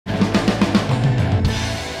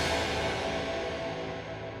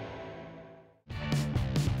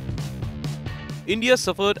India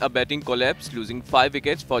suffered a batting collapse, losing 5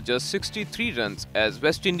 wickets for just 63 runs as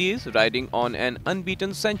West Indies, riding on an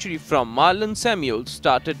unbeaten century from Marlon Samuels,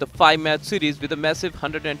 started the 5-match series with a massive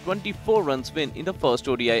 124 runs win in the first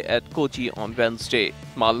ODI at Kochi on Wednesday.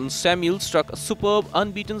 Marlon Samuels struck a superb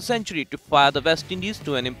unbeaten century to fire the West Indies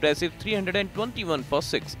to an impressive 321 for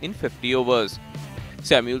 6 in 50 overs.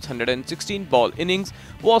 Samuels' 116-ball innings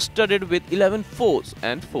was studded with 11 fours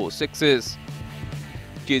and 4 sixes.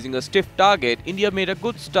 Chasing a stiff target, India made a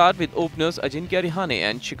good start with openers Ajinkya Rahane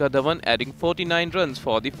and Shikhar Dhawan adding 49 runs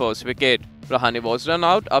for the first wicket. Rahane was run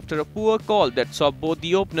out after a poor call that saw both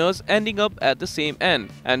the openers ending up at the same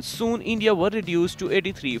end, and soon India were reduced to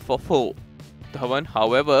 83 for 4. Dhawan,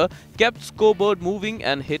 however, kept scoreboard moving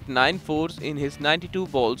and hit 9 fours in his 92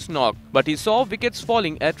 balls knock, but he saw wickets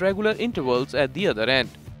falling at regular intervals at the other end.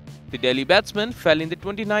 The Delhi batsman fell in the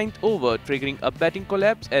 29th over, triggering a batting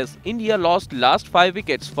collapse as India lost last 5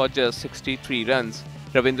 wickets for just 63 runs.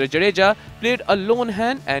 Ravindra Jadeja played a lone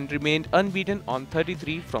hand and remained unbeaten on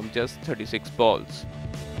 33 from just 36 balls.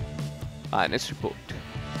 INS report.